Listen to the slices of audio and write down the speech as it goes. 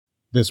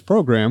This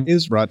program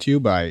is brought to you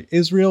by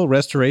Israel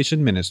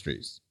Restoration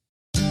Ministries.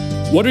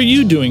 What are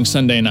you doing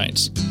Sunday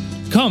nights?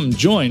 Come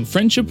join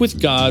Friendship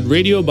with God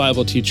radio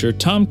Bible teacher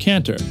Tom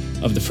Cantor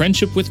of the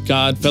Friendship with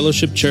God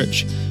Fellowship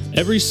Church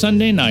every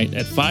Sunday night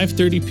at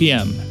 5:30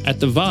 p.m. at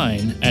The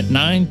Vine at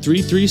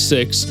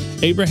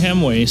 9336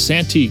 Abraham Way,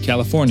 Santee,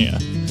 California.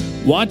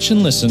 Watch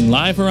and listen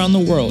live around the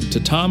world to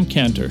Tom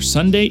Cantor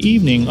Sunday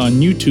evening on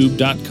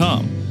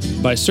YouTube.com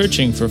by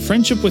searching for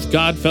Friendship with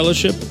God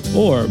Fellowship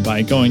or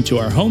by going to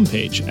our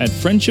homepage at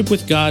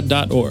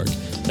friendshipwithgod.org.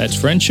 That's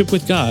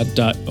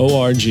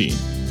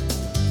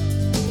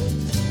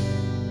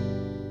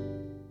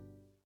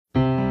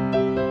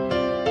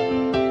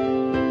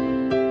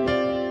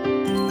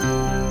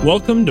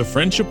Welcome to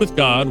Friendship with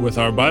God with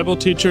our Bible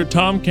teacher,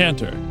 Tom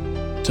Cantor.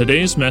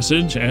 Today's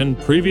message and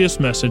previous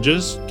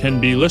messages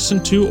can be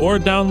listened to or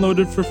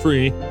downloaded for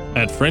free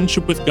at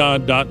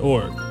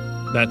friendshipwithgod.org.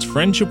 That's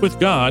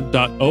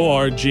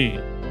friendshipwithgod.org.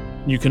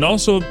 You can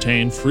also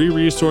obtain free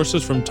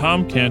resources from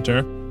Tom Cantor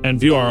and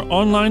view our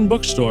online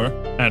bookstore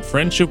at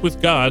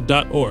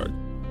friendshipwithgod.org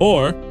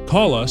or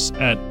call us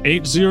at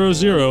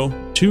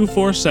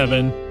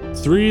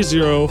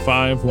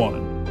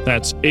 800-247-3051.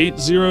 That's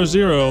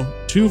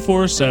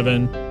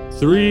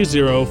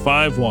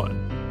 800-247-3051.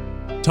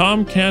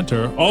 Tom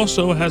Cantor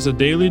also has a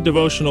daily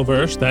devotional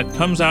verse that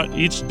comes out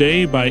each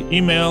day by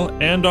email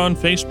and on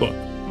Facebook.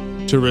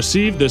 To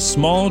receive this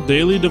small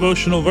daily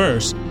devotional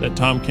verse that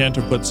Tom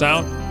Cantor puts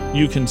out,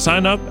 you can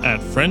sign up at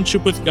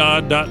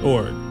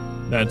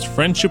friendshipwithgod.org. That's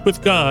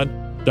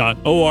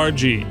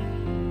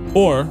friendshipwithgod.org.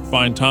 Or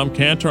find Tom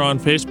Cantor on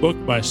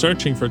Facebook by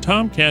searching for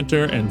Tom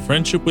Cantor and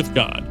Friendship with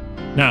God.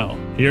 Now,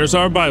 here's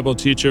our Bible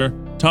teacher,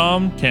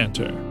 Tom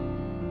Cantor.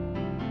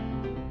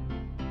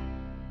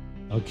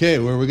 Okay,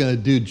 well, we're going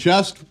to do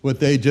just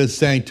what they just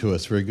sang to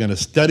us. We're going to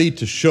study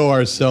to show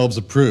ourselves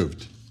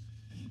approved.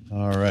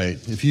 All right.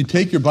 If you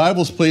take your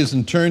Bibles, please,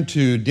 and turn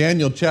to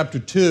Daniel chapter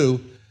 2,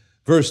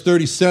 verse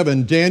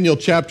 37. Daniel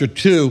chapter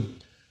 2,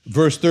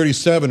 verse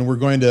 37. We're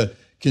going to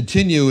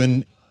continue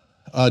in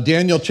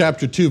Daniel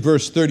chapter 2,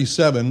 verse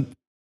 37.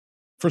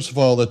 First of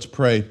all, let's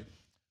pray.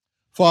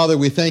 Father,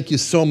 we thank you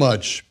so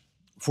much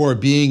for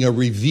being a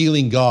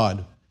revealing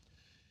God.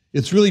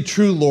 It's really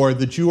true, Lord,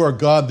 that you are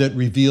God that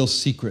reveals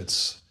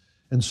secrets.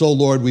 And so,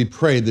 Lord, we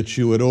pray that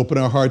you would open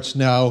our hearts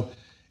now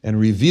and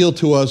reveal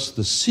to us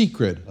the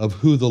secret of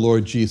who the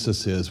Lord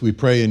Jesus is. We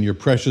pray in your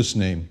precious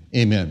name.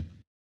 Amen.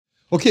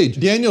 Okay,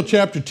 Daniel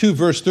chapter 2,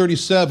 verse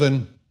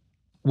 37,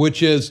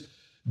 which is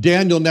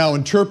Daniel now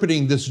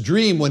interpreting this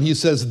dream when he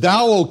says,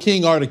 "Thou, O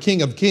king, art a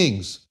king of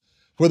kings,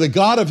 for the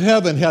God of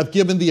heaven hath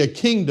given thee a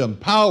kingdom,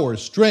 power,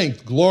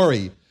 strength,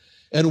 glory.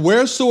 And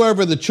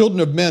wheresoever the children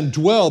of men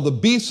dwell, the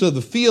beasts of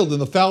the field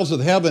and the fowls of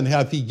heaven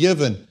hath he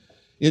given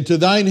into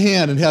thine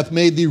hand, and hath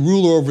made thee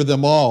ruler over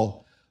them all.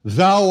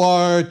 Thou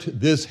art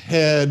this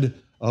head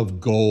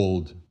of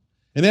gold.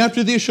 And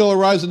after thee shall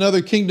arise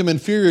another kingdom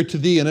inferior to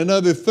thee, and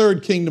another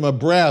third kingdom of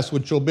brass,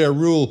 which shall bear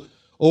rule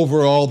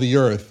over all the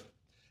earth.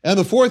 And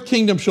the fourth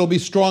kingdom shall be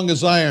strong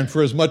as iron,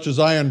 for as much as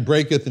iron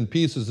breaketh in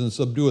pieces and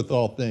subdueth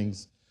all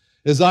things.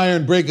 As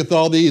iron breaketh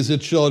all these,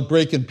 it shall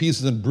break in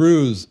pieces and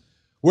bruise.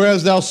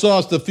 Whereas thou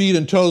sawest the feet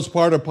and toes,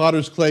 part of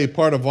potter's clay,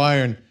 part of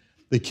iron,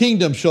 the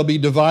kingdom shall be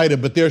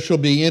divided, but there shall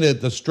be in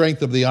it the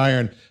strength of the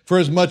iron, for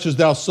as much as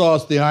thou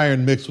sawest the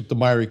iron mixed with the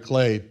miry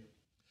clay.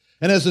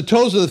 And as the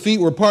toes of the feet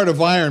were part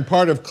of iron,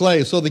 part of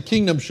clay, so the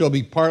kingdom shall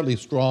be partly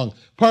strong,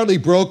 partly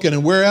broken.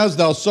 And whereas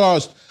thou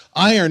sawest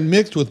iron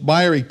mixed with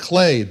miry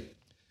clay,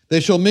 they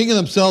shall mingle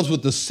themselves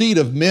with the seed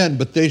of men,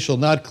 but they shall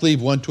not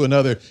cleave one to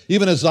another,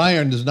 even as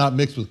iron does not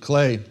mix with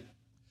clay.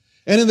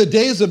 And in the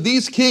days of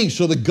these kings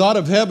shall the God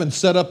of heaven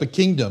set up a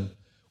kingdom,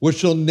 which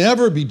shall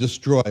never be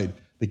destroyed.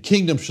 The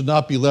kingdom shall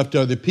not be left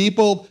to other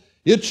people.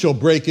 It shall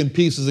break in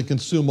pieces and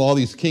consume all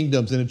these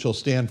kingdoms, and it shall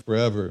stand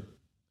forever.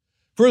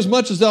 For as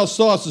much as thou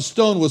sawest the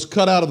stone was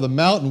cut out of the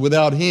mountain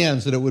without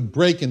hands, that it would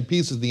break in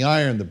pieces the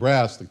iron, the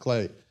brass, the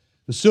clay,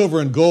 the silver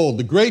and gold,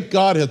 the great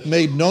God hath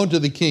made known to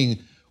the king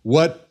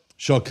what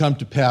shall come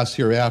to pass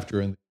hereafter.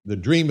 And the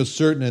dream is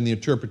certain, and the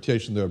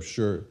interpretation thereof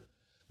sure.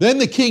 Then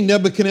the king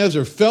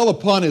Nebuchadnezzar fell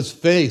upon his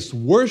face,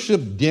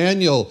 worshipped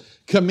Daniel,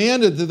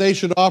 commanded that they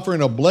should offer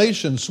an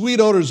oblation, sweet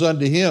odors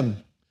unto him.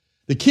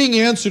 The king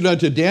answered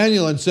unto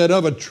Daniel and said,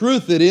 Of a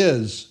truth it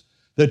is,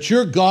 that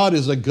your God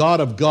is a God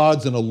of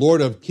gods and a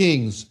Lord of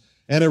kings,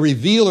 and a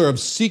revealer of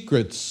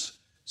secrets,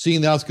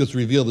 seeing thou couldst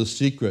reveal the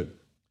secret.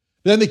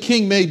 Then the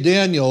king made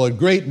Daniel a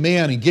great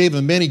man, and gave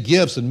him many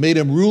gifts, and made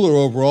him ruler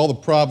over all the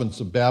province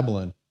of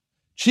Babylon,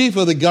 chief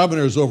of the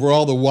governors over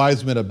all the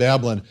wise men of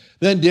Babylon.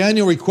 Then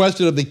Daniel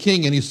requested of the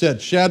king, and he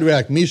set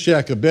Shadrach,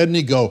 Meshach,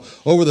 Abednego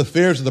over the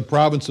affairs of the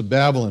province of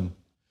Babylon.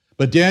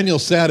 But Daniel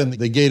sat in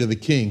the gate of the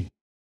king.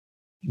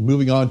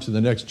 Moving on to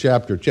the next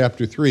chapter,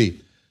 chapter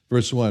 3,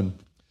 verse 1.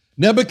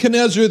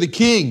 Nebuchadnezzar the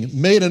king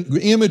made an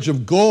image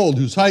of gold,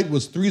 whose height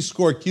was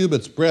 80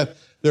 cubits,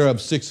 breadth thereof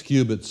 6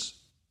 cubits.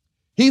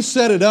 He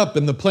set it up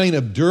in the plain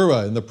of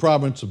Dura in the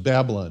province of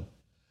Babylon.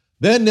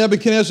 Then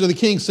Nebuchadnezzar the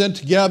king sent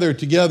together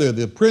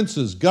the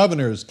princes,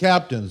 governors,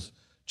 captains,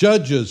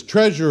 judges,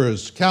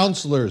 treasurers,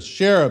 counselors,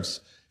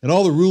 sheriffs, and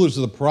all the rulers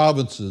of the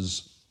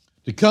provinces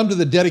to come to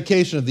the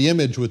dedication of the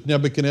image which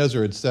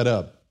Nebuchadnezzar had set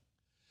up.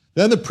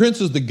 Then the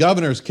princes, the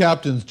governors,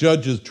 captains,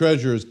 judges,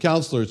 treasurers,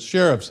 counselors,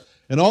 sheriffs,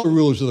 and all the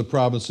rulers of the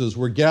provinces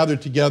were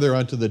gathered together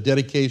unto the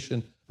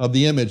dedication of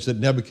the image that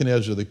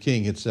Nebuchadnezzar the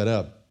king had set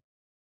up.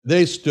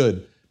 They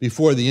stood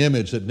before the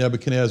image that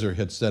Nebuchadnezzar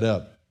had set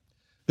up.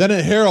 Then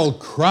a herald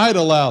cried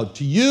aloud,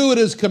 "To you it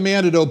is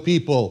commanded, O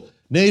people,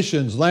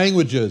 nations,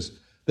 languages,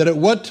 that at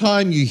what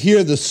time you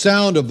hear the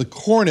sound of the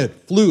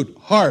cornet, flute,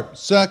 harp,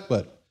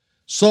 sackbut,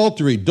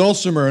 psaltery,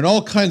 dulcimer, and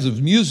all kinds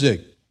of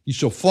music, you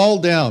shall fall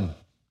down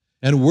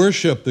and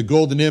worship the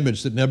golden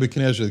image that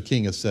Nebuchadnezzar the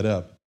king has set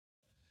up.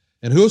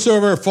 And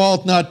whosoever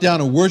falleth not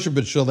down and worship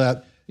it shall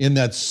that in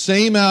that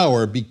same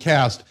hour be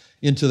cast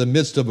into the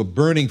midst of a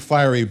burning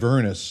fiery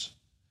furnace.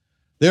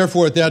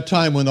 Therefore at that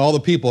time when all the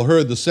people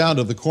heard the sound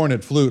of the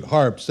cornet, flute,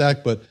 harp,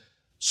 sackbut,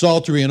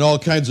 psaltery, and all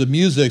kinds of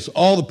musics,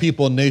 all the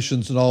people and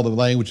nations and all the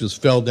languages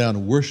fell down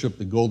and worshiped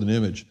the golden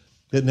image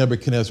that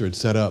Nebuchadnezzar had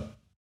set up."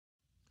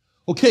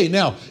 Okay,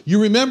 now, you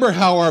remember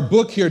how our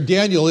book here,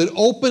 Daniel, it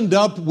opened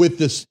up with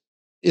this,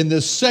 in the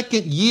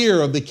second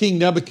year of the king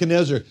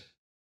Nebuchadnezzar.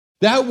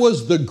 That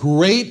was the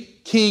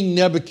great king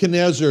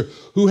Nebuchadnezzar,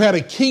 who had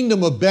a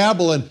kingdom of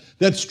Babylon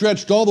that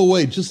stretched all the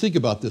way, just think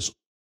about this,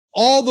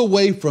 all the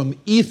way from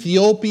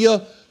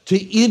Ethiopia to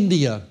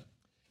India.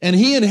 And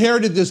he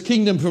inherited this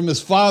kingdom from his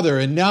father,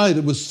 and now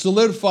it was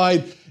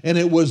solidified, and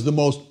it was the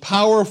most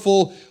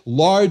powerful,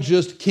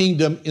 largest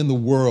kingdom in the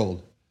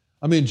world.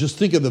 I mean, just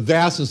think of the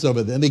vastness of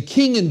it. And the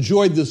king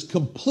enjoyed this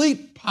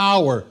complete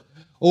power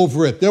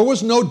over it. There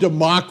was no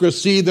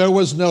democracy. There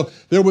was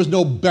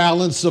no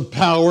balance of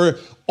power.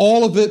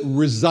 All of it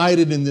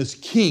resided in this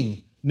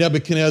king,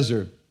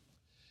 Nebuchadnezzar.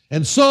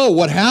 And so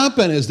what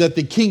happened is that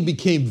the king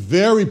became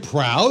very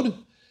proud,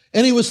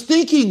 and he was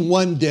thinking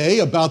one day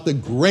about the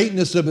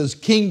greatness of his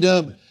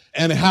kingdom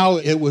and how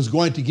it was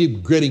going to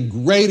keep getting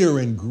greater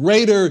and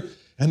greater,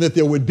 and that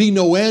there would be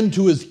no end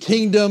to his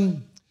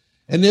kingdom.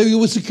 And then he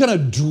was kind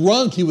of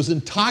drunk. He was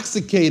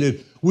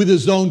intoxicated with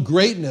his own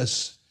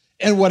greatness.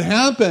 And what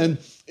happened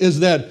is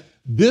that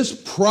this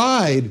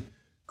pride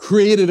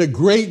created a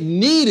great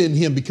need in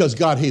him, because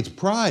God hates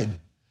pride.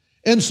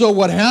 And so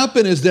what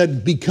happened is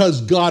that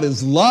because God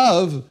is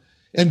love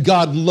and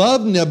God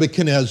loved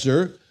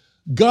Nebuchadnezzar,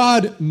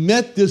 God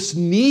met this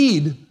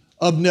need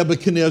of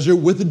Nebuchadnezzar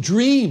with a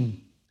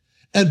dream.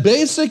 And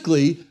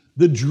basically,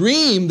 the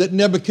dream that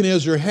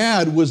Nebuchadnezzar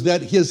had was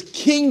that his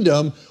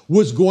kingdom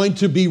was going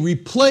to be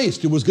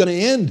replaced. It was going to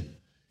end.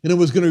 And it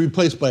was going to be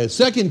replaced by a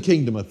second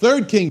kingdom, a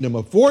third kingdom,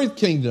 a fourth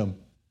kingdom.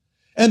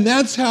 And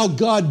that's how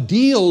God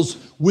deals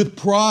with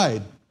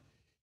pride.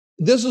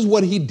 This is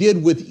what he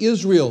did with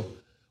Israel.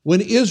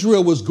 When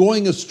Israel was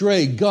going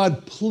astray,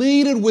 God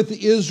pleaded with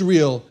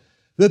Israel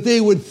that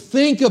they would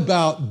think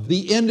about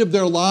the end of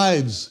their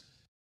lives,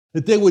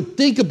 that they would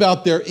think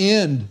about their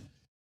end,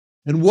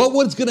 and what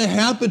was going to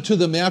happen to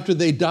them after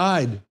they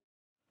died.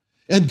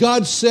 And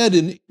God said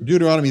in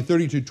Deuteronomy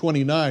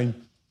 32:29,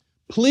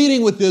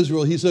 pleading with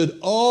Israel, he said,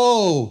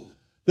 "Oh,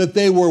 that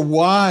they were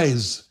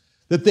wise,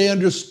 that they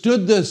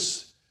understood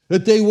this,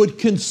 that they would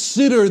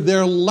consider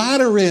their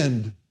latter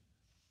end."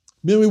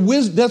 I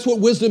mean, that's what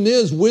wisdom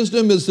is.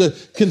 Wisdom is to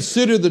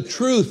consider the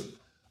truth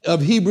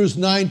of Hebrews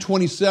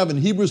 9:27.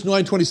 Hebrews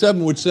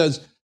 9:27, which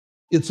says,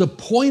 "It's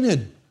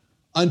appointed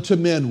unto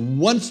men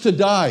once to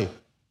die,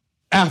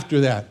 after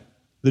that,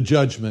 the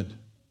judgment."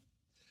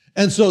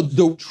 And so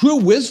the true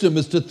wisdom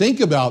is to think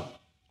about,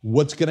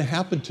 what's going to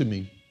happen to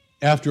me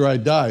after I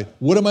die?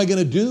 What am I going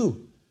to do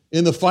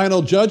in the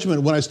final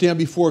judgment when I stand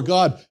before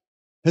God?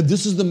 And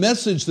this is the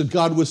message that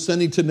God was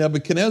sending to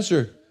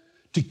Nebuchadnezzar,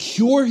 to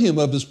cure him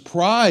of his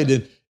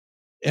pride.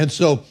 And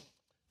so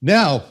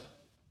now,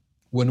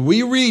 when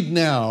we read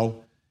now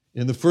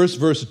in the first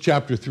verse of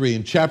chapter 3,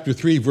 in chapter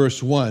 3,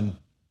 verse 1,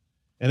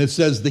 and it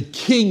says, the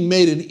king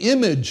made an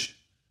image,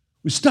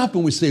 we stop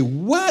and we say,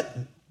 what?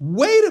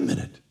 Wait a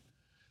minute.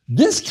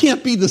 This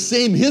can't be the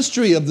same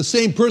history of the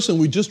same person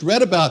we just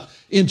read about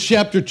in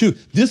chapter 2.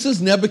 This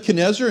is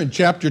Nebuchadnezzar in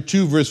chapter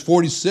 2, verse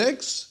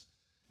 46.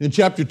 In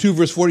chapter 2,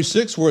 verse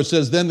 46, where it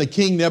says, then the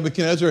king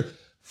Nebuchadnezzar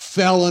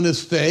fell on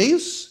his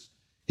face.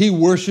 He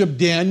worshiped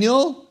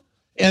Daniel.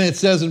 And it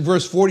says in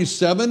verse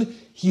 47,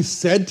 he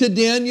said to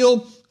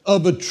Daniel,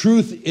 of a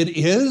truth it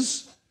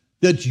is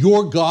that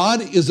your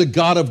God is a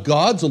God of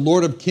gods, a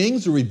Lord of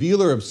kings, a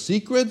revealer of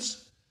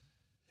secrets.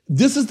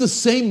 This is the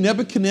same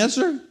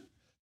Nebuchadnezzar.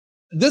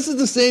 This is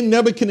the same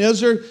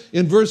Nebuchadnezzar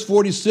in verse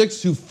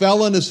 46 who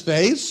fell on his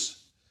face.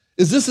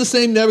 Is this the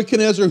same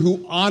Nebuchadnezzar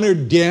who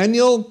honored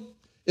Daniel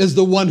as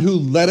the one who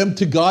led him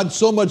to God,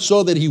 so much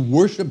so that he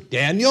worshiped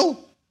Daniel?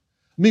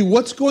 I mean,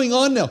 what's going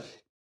on now?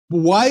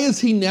 Why is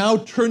he now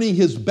turning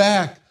his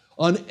back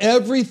on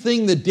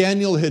everything that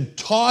Daniel had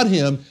taught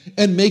him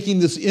and making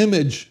this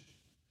image?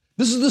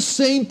 This is the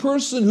same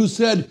person who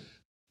said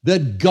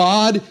that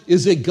God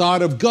is a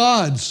God of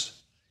gods.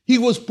 He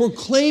was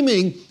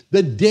proclaiming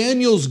that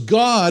Daniel's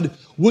God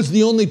was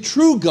the only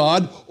true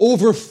God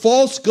over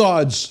false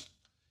gods.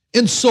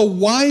 And so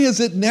why is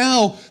it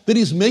now that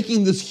he's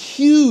making this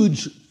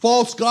huge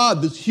false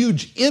god, this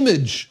huge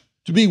image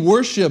to be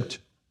worshiped?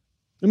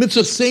 I mean, it's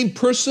the same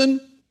person.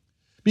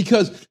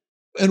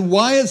 And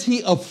why is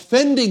he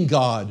offending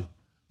God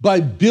by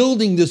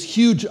building this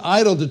huge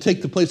idol to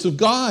take the place of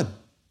God?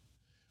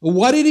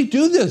 Why did he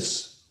do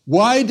this?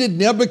 Why did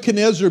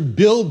Nebuchadnezzar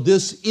build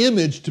this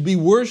image to be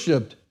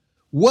worshiped?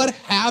 What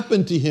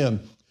happened to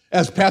him?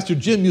 As Pastor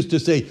Jim used to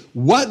say,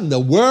 what in the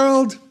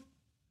world?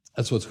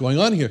 That's what's going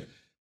on here.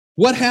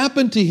 What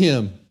happened to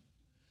him?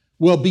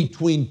 Well,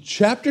 between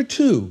chapter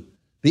 2,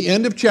 the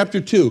end of chapter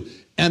 2,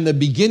 and the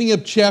beginning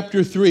of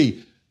chapter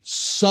 3,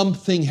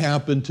 something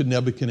happened to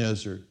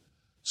Nebuchadnezzar.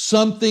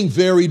 Something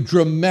very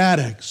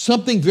dramatic,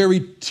 something very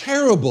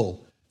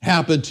terrible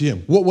happened to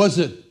him. What was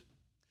it?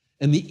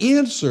 And the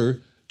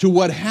answer to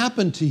what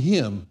happened to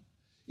him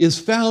is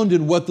found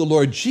in what the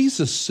Lord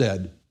Jesus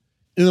said.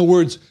 In other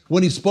words,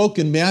 when he spoke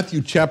in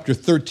Matthew chapter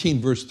 13,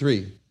 verse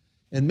 3.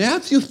 In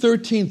Matthew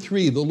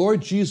 13:3, the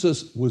Lord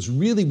Jesus was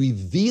really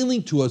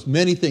revealing to us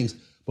many things.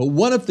 But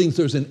one of the things,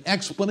 there's an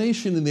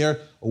explanation in there of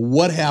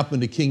what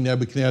happened to King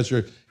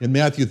Nebuchadnezzar in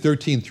Matthew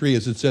 13:3,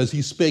 as it says,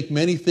 he spake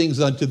many things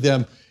unto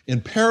them in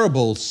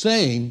parables,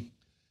 saying,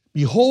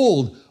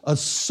 behold, a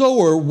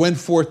sower went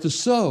forth to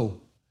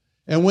sow.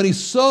 And when he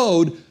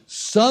sowed,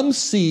 some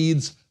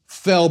seeds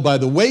fell by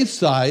the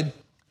wayside,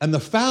 and the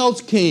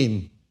fowls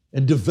came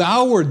and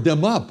devoured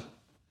them up.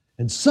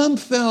 And some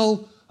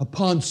fell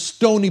upon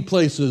stony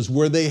places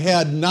where they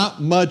had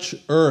not much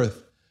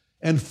earth.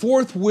 And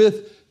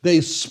forthwith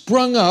they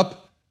sprung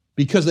up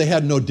because they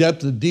had no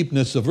depth and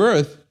deepness of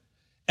earth.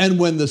 And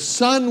when the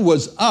sun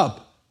was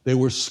up, they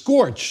were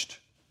scorched.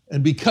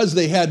 And because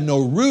they had no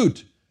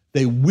root,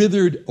 they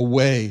withered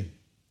away.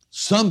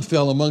 Some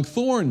fell among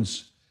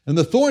thorns, and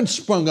the thorns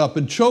sprung up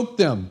and choked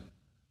them.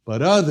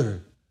 But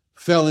other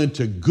fell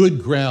into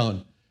good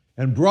ground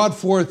and brought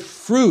forth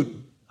fruit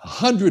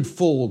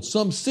 100-fold,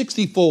 some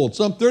 60-fold,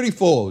 some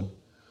 30-fold.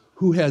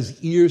 Who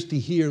has ears to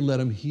hear, let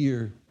him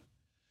hear.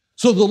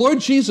 So the Lord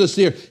Jesus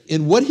there,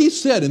 in what he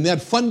said in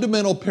that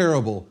fundamental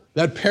parable,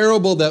 that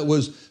parable that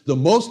was the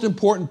most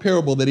important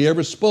parable that he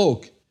ever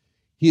spoke,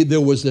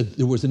 there was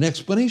an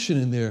explanation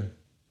in there.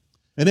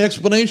 An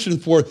explanation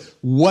for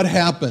what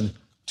happened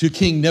to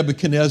King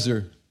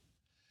Nebuchadnezzar.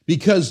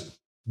 Because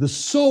the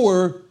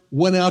sower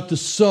went out to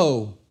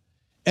sow.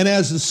 And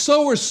as the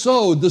sower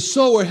sowed, the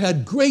sower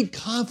had great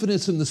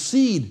confidence in the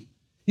seed.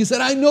 He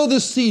said, I know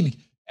this seed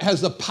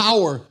has the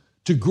power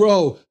to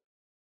grow.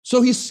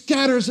 So he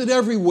scatters it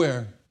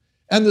everywhere.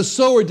 And the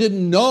sower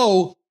didn't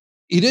know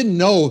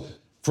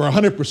for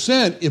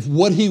 100% if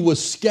what he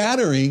was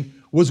scattering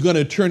was going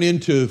to turn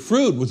into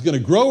fruit, was going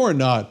to grow or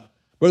not.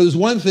 But there's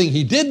one thing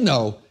he did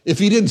know. If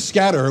he didn't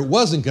scatter, it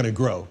wasn't going to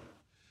grow.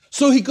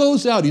 So he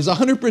goes out. He's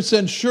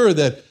 100% sure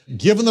that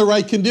given the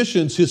right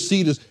conditions, his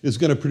seed is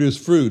going to produce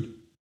fruit.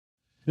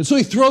 And so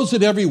he throws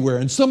it everywhere.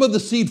 And some of the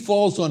seed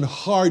falls on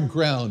hard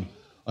ground,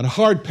 on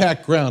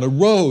hard-packed ground, a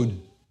road.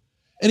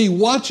 And he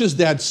watches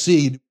that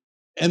seed.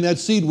 And that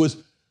seed was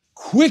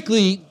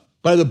quickly,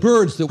 by the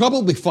birds that were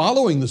probably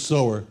following the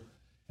sower,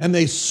 and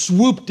they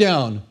swooped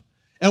down.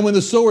 And when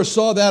the sower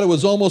saw that, it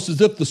was almost as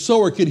if the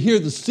sower could hear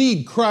the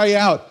seed cry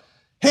out,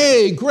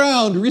 hey,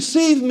 ground,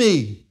 receive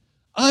me.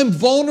 I'm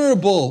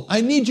vulnerable.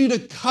 I need you to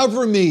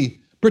cover me.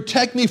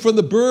 Protect me from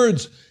the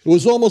birds. It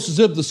was almost as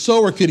if the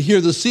sower could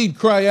hear the seed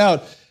cry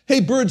out,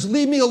 hey, birds,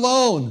 leave me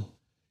alone.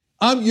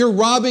 You're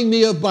robbing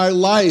me of my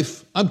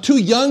life. I'm too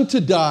young to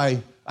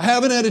die. I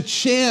haven't had a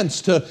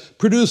chance to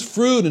produce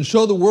fruit and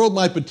show the world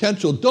my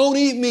potential. Don't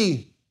eat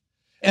me.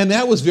 And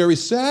that was very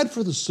sad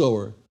for the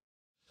sower.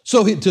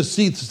 So to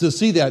see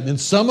that, and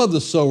some of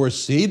the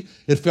sower's seed,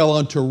 it fell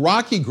onto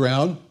rocky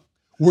ground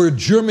where it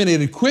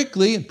germinated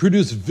quickly and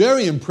produced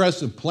very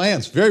impressive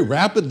plants very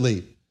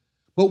rapidly.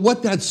 But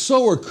what that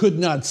sower could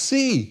not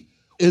see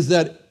is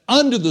that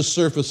under the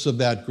surface of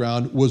that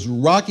ground was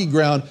rocky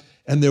ground,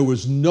 and there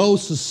was no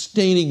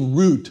sustaining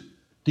root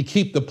to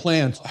keep the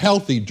plants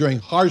healthy during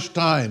harsh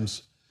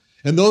times.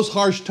 And those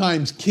harsh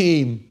times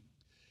came,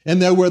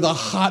 and there were the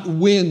hot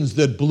winds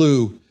that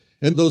blew,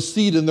 and those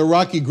seed in the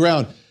rocky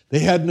ground, they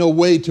had no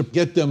way to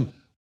get them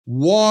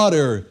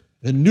water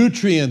and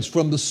nutrients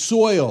from the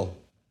soil.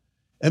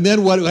 And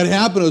then what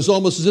happened was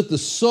almost as if the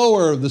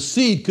sower of the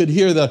seed could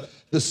hear the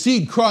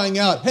seed crying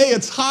out, hey,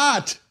 it's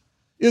hot.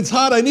 It's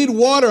hot. I need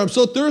water. I'm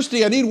so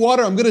thirsty. I need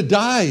water. I'm going to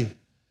die.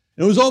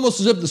 And it was almost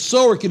as if the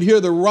sower could hear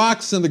the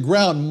rocks in the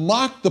ground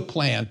mock the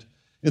plant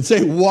and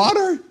say,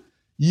 water?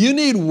 You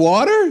need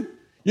water?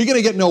 You're going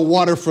to get no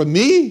water from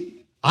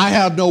me. I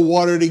have no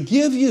water to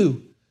give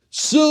you.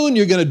 Soon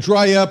you're going to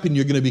dry up and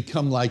you're going to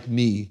become like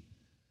me.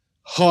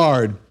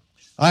 Hard.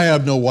 I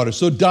have no water.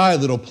 So die,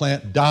 little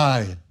plant,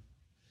 die.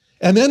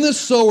 And then the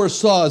sower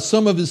saw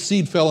some of his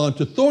seed fell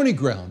onto thorny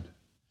ground.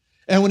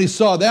 And when he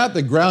saw that,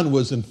 the ground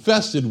was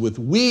infested with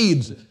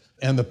weeds,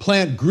 and the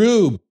plant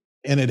grew,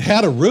 and it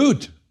had a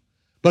root.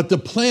 But the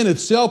plant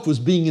itself was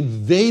being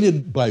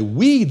invaded by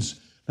weeds,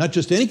 not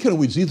just any kind of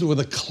weeds. These were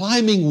the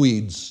climbing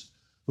weeds,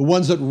 the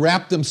ones that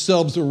wrap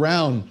themselves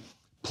around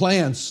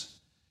plants.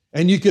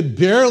 And you could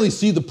barely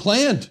see the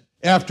plant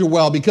after a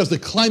while because the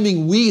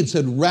climbing weeds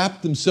had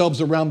wrapped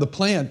themselves around the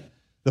plant.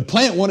 The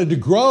plant wanted to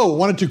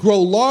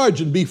grow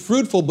large and be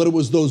fruitful, but it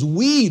was those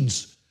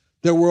weeds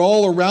that were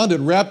all around it,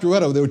 wrapped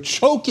around it. They were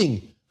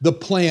choking the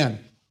plant.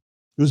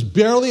 It was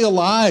barely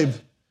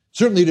alive,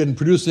 certainly didn't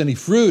produce any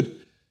fruit.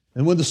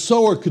 And when the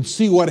sower could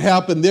see what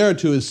happened there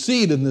to his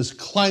seed and this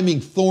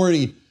climbing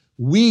thorny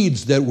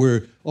weeds that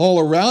were all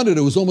around it,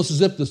 it was almost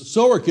as if the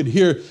sower could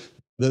hear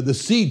the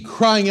seed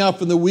crying out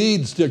from the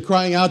weeds,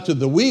 crying out to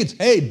the weeds,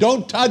 hey,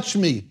 don't touch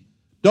me.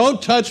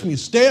 Don't touch me.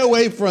 Stay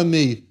away from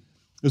me.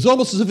 It was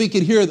almost as if he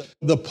could hear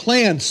the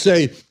plant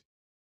say,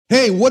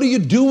 hey, what are you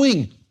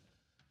doing?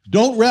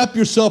 Don't wrap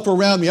yourself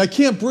around me. I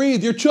can't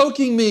breathe. You're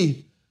choking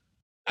me.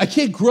 I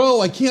can't grow.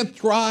 I can't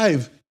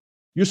thrive.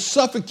 You're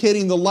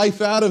suffocating the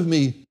life out of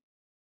me.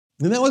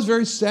 And that was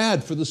very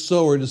sad for the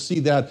sower to see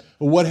that,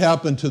 what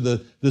happened to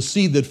the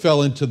seed that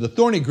fell into the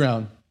thorny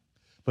ground.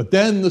 But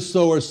then the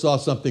sower saw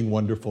something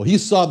wonderful. He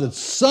saw that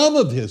some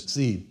of his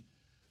seed,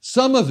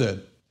 some of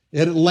it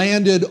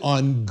landed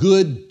on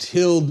good,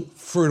 tilled,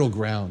 fertile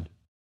ground.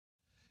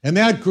 And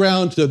that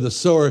ground to the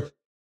sower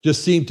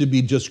just seemed to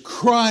be just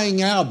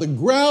crying out. The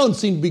ground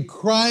seemed to be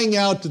crying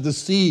out to the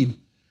seed.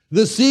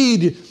 The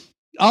seed,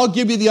 I'll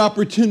give you the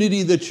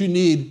opportunity that you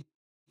need.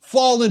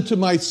 Fall into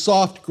my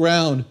soft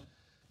ground.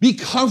 Be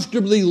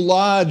comfortably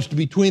lodged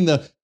between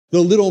the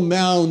little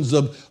mounds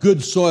of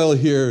good soil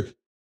here.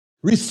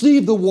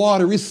 Receive the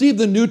water, receive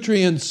the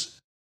nutrients.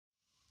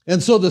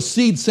 And so the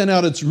seed sent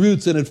out its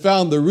roots, and it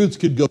found the roots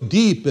could go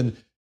deep, and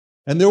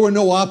there were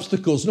no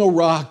obstacles, no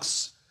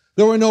rocks.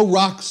 There were no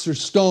rocks or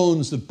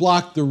stones that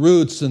blocked the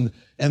roots, and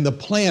the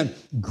plant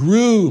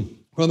grew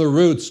from the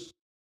roots,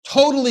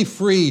 totally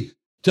free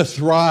to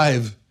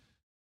thrive.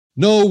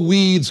 No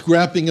weeds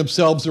wrapping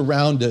themselves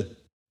around it.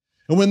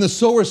 And when the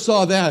sower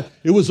saw that,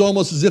 it was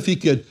almost as if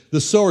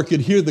the sower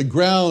could hear the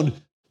ground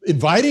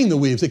inviting the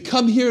weeds. Say,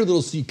 come here,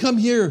 little seed, come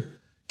here.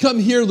 Come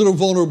here, little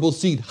vulnerable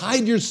seed.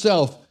 Hide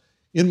yourself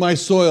in my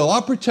soil.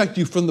 I'll protect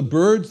you from the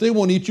birds. They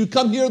won't eat you.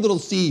 Come here, little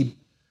seed.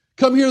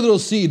 Come here, little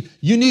seed.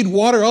 You need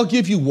water. I'll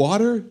give you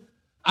water.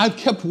 I've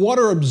kept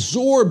water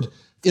absorbed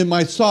in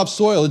my soft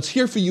soil. It's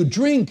here for you.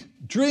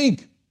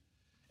 Drink.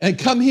 And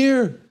come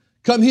here.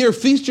 Come here.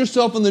 Feast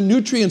yourself on the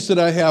nutrients that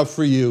I have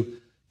for you.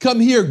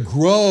 Come here.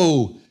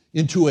 Grow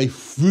into a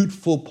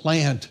fruitful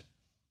plant.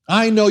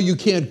 I know you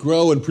can't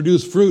grow and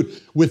produce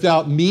fruit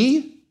without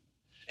me,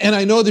 and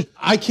I know that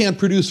I can't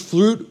produce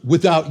fruit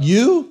without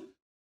you.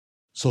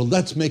 So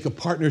let's make a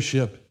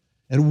partnership,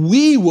 and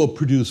we will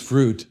produce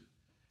fruit.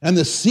 And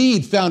the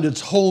seed found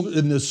its home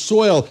in the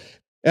soil,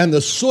 and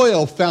the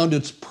soil found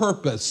its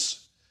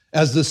purpose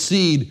as the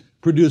seed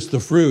produced the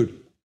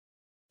fruit.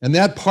 And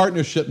that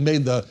partnership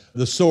made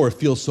the sower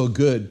feel so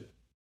good.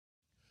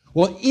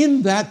 Well,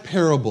 in that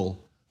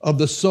parable of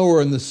the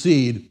sower and the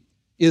seed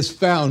is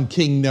found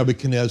King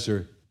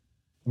Nebuchadnezzar.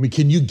 I mean,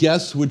 can you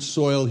guess which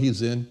soil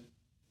he's in?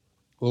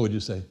 What would you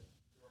say?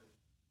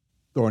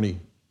 Thorny.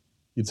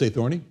 You'd say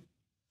thorny?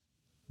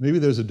 Maybe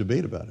there's a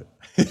debate about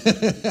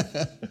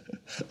it.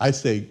 I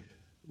say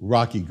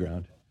rocky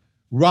ground.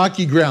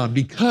 Rocky ground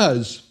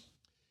because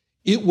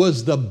it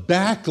was the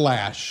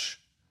backlash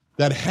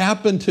that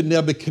happened to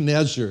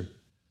Nebuchadnezzar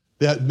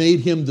that made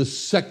him the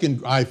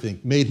second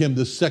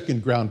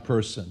ground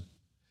person.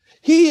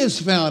 He is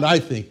found, I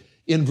think,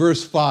 in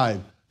verse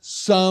 5.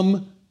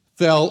 Some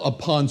fell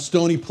upon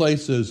stony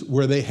places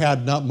where they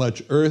had not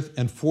much earth,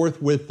 and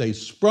forthwith they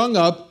sprung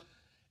up,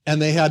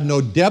 and they had no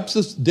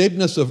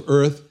deepness of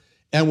earth.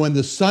 And when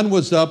the sun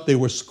was up, they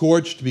were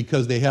scorched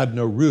because they had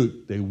no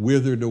root. They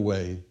withered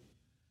away.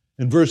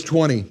 In verse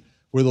 20,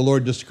 where the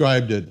Lord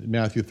described it,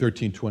 Matthew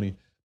 13:20,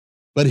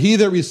 but he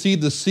that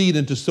received the seed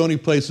into stony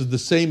places, the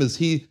same as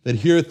he that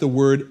heareth the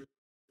word,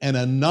 and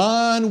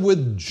anon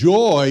with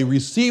joy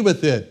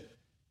receiveth it,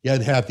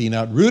 yet hath he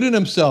not rooted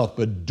himself,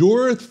 but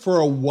dureth for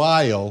a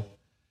while.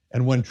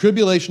 And when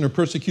tribulation or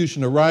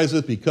persecution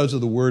ariseth because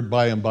of the word,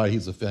 by and by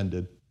he's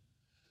offended.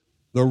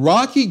 The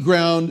rocky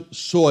ground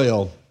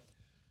soil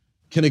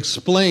can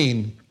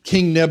explain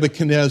King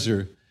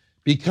Nebuchadnezzar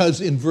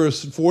because in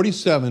verse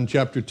 47,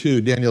 chapter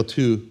 2, Daniel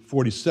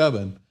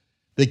 2:47,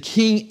 the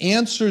king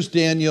answers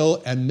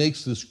Daniel and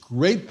makes this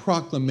great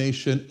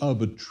proclamation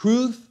of a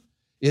truth.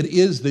 It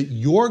is that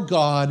your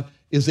God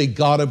is a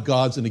God of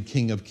gods and a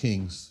King of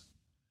kings.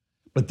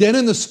 But then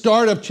in the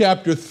start of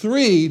chapter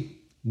 3,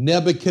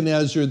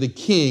 Nebuchadnezzar the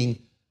king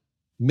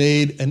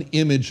made an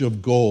image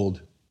of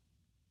gold.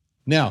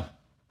 Now,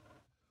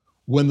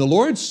 when the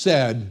Lord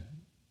said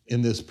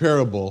in this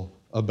parable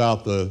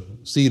about the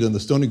seed in the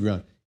stony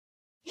ground,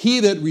 he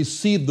that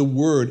received the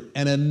word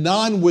and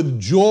anon with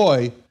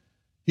joy,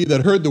 he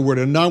that heard the word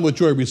and anon with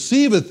joy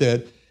receiveth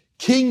it,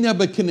 King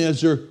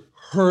Nebuchadnezzar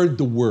heard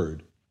the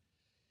word.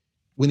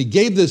 When he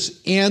gave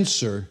this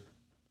answer,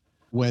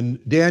 when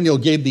Daniel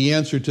gave the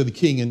answer to the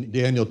king in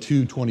Daniel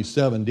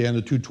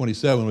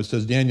 2:27, which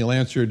says, Daniel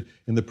answered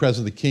in the presence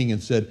of the king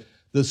and said,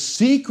 the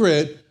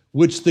secret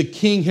which the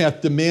king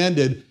hath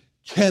demanded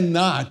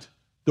cannot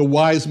the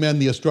wise men,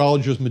 the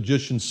astrologers,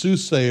 magicians,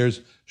 soothsayers,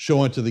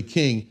 show unto the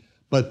king,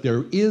 but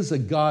there is a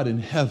God in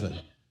heaven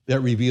that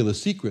revealeth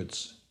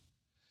secrets.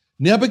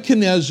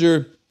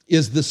 Nebuchadnezzar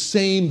is the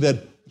same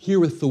that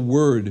heareth the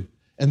word.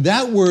 And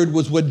that word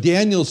was what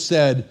Daniel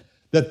said,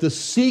 that the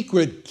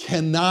secret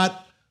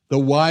cannot the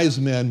wise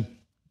men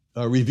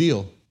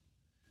reveal.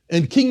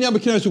 And King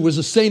Nebuchadnezzar was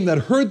the same that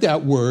heard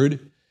that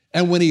word.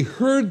 And when he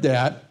heard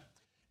that,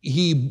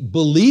 he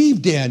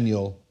believed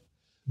Daniel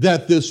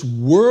that this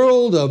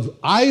world of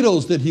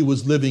idols that he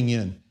was living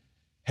in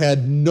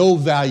had no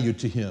value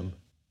to him.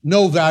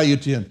 No value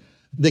to him.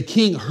 The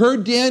king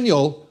heard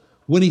Daniel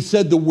when he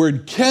said the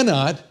word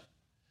cannot.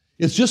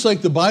 It's just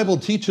like the Bible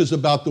teaches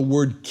about the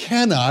word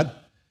cannot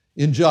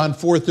in John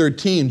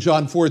 4:13.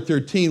 John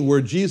 4:13, where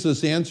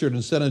Jesus answered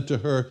and said unto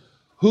her,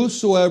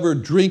 whosoever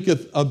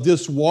drinketh of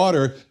this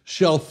water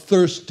shall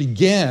thirst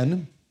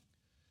again.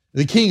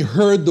 The king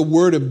heard the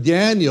word of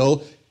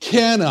Daniel,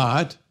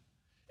 cannot,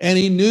 and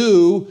he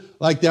knew,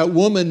 like that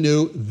woman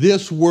knew,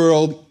 this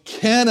world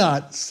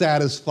cannot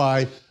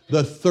satisfy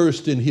the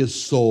thirst in his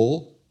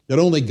soul, that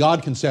only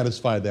God can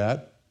satisfy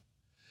that.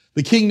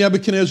 The king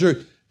Nebuchadnezzar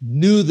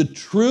knew the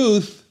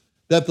truth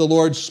that the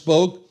Lord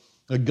spoke,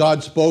 that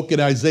God spoke in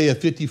Isaiah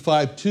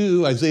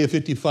 55:2, Isaiah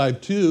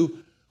 55:2,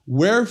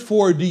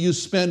 wherefore do you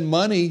spend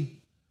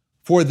money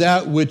for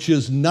that which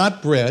is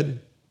not bread,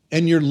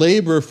 and your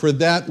labor for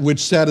that which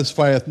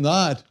satisfieth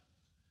not?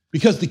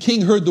 Because the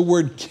king heard the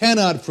word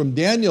cannot from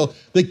Daniel,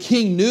 the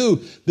king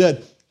knew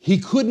that he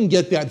couldn't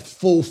get that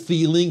full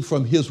feeling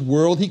from his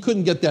world. He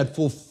couldn't get that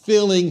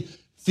fulfilling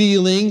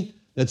feeling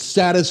that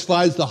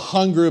satisfies the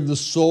hunger of the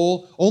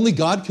soul. Only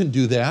God can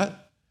do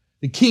that.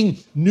 The king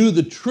knew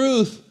the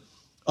truth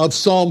of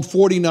Psalm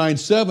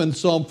 49:7.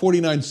 Psalm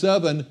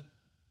 49:7,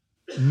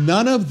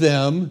 none of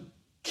them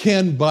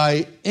can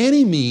by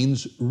any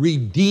means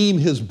redeem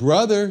his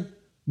brother,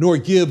 nor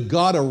give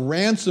God a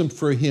ransom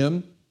for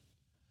him.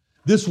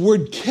 This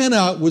word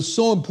cannot was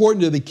so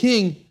important to the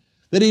king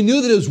that he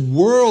knew that his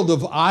world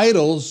of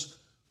idols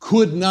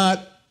could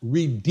not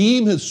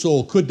redeem his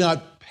soul, could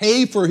not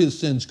pay for his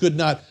sins, could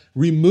not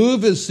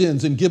remove his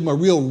sins and give him a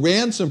real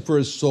ransom for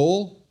his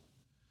soul.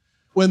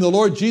 When the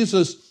Lord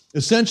Jesus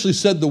essentially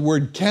said the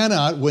word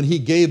cannot, when he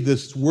gave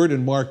this word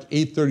in Mark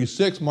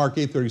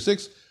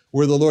 8:36,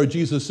 where the Lord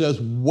Jesus says,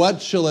 what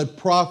shall it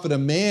profit a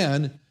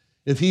man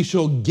if he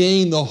shall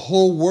gain the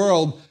whole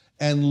world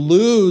and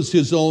lose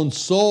his own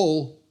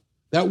soul?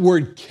 That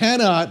word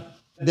cannot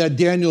that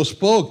Daniel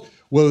spoke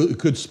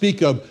could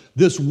speak of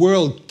this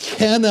world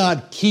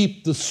cannot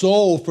keep the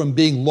soul from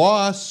being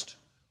lost.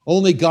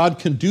 Only God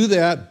can do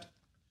that.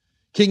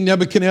 King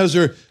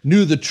Nebuchadnezzar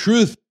knew the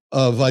truth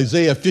of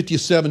Isaiah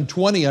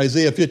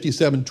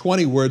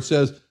 57:20, where it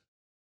says,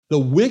 the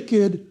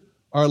wicked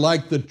are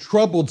like the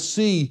troubled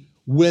sea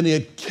when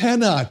it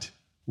cannot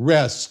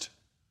rest,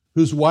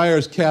 whose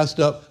waters cast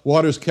up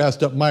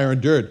mire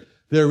and dirt.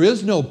 There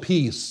is no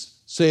peace,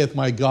 saith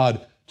my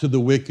God, to the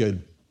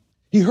wicked.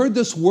 He heard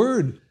this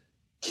word.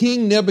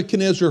 King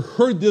Nebuchadnezzar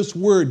heard this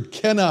word,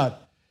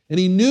 cannot, and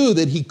he knew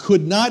that he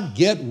could not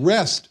get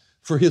rest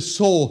for his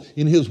soul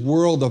in his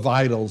world of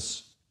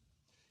idols.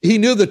 He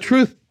knew the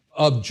truth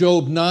of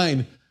Job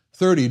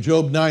 9:30,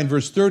 Job 9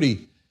 verse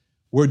 30,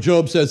 where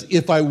Job says,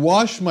 if I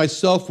wash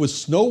myself with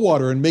snow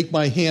water and make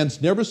my hands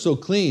never so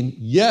clean,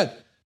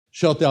 yet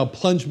shalt thou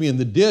plunge me in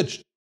the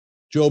ditch.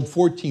 Job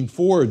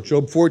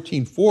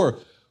 14:4,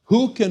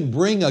 who can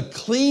bring a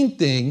clean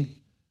thing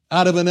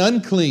out of an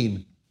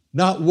unclean?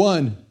 Not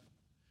one.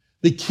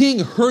 The king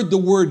heard the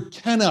word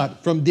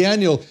cannot from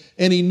Daniel,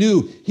 and he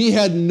knew he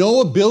had no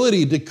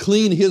ability to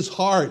clean his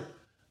heart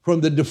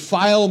from the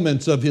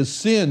defilements of his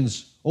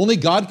sins. Only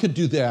God could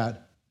do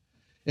that.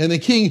 And the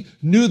king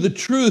knew the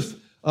truth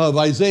of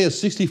Isaiah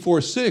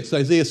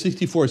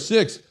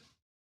 64:6.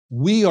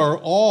 We are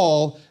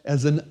all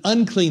as an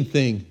unclean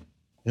thing,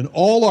 and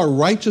all our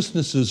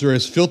righteousnesses are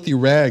as filthy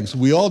rags.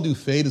 We all do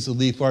fade as a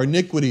leaf. Our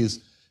iniquities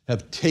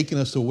have taken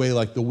us away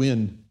like the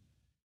wind.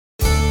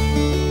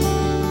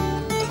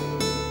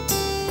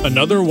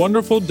 Another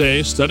wonderful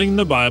day studying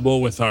the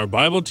Bible with our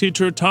Bible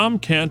teacher Tom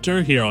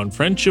Cantor here on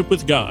Friendship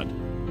with God.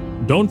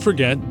 Don't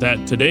forget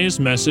that today's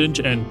message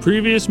and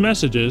previous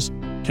messages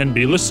can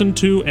be listened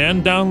to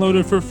and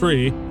downloaded for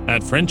free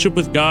at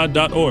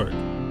friendshipwithgod.org.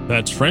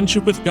 That's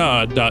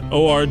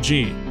friendshipwithgod.org.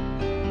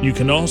 You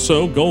can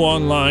also go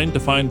online to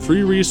find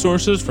free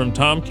resources from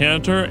Tom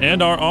Cantor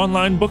and our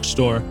online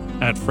bookstore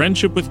at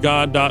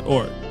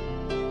friendshipwithgod.org.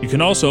 You can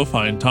also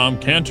find Tom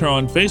Cantor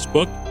on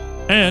Facebook,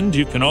 and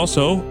you can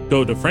also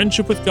go to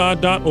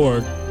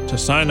friendshipwithgod.org to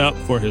sign up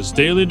for his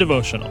daily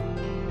devotional.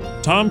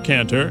 Tom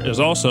Cantor is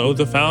also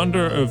the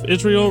founder of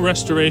Israel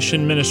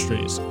Restoration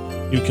Ministries.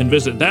 You can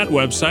visit that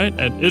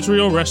website at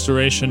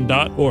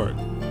israelrestoration.org.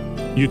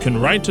 You can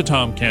write to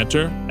Tom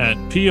Cantor at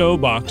P.O.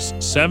 Box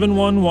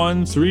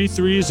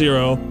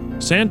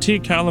 711330, Santee,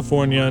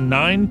 California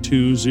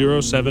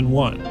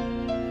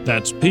 92071.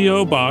 That's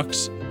P.O.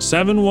 Box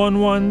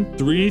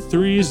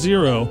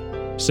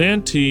 711330,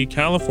 Santee,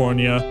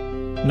 California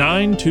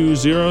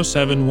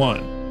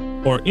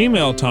 92071. Or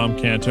email Tom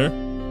Cantor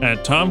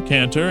at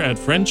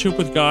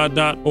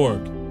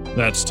tomcantor@friendshipwithgod.org.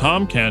 That's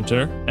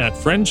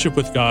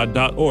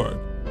tomcantor@friendshipwithgod.org.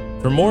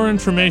 For more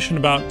information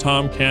about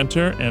Tom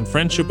Cantor and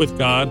Friendship with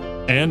God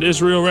and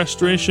Israel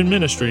Restoration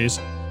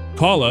Ministries,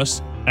 call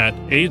us at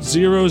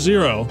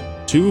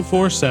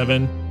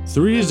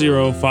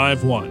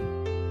 800-247-3051.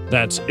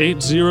 That's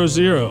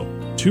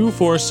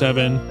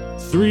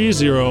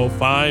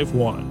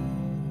 800-247-3051.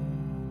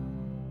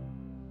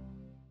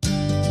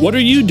 What are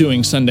you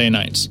doing Sunday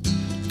nights?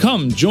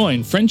 Come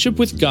join Friendship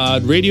with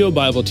God radio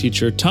Bible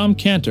teacher Tom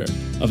Cantor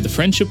of the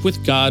Friendship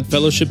with God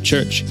Fellowship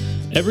Church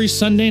every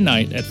Sunday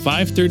night at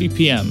 5:30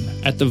 p.m.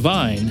 at The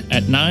Vine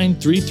at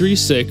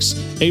 9336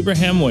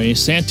 Abraham Way,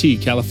 Santee,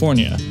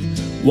 California.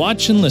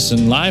 Watch and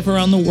listen live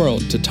around the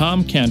world to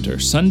Tom Cantor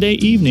Sunday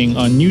evening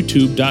on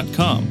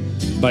YouTube.com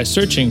by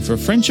searching for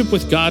Friendship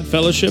with God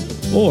Fellowship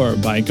or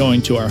by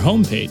going to our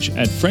homepage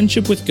at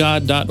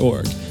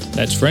friendshipwithgod.org.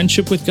 That's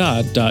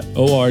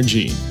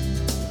friendshipwithgod.org.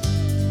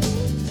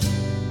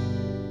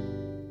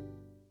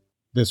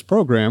 This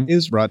program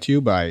is brought to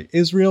you by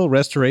Israel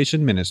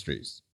Restoration Ministries.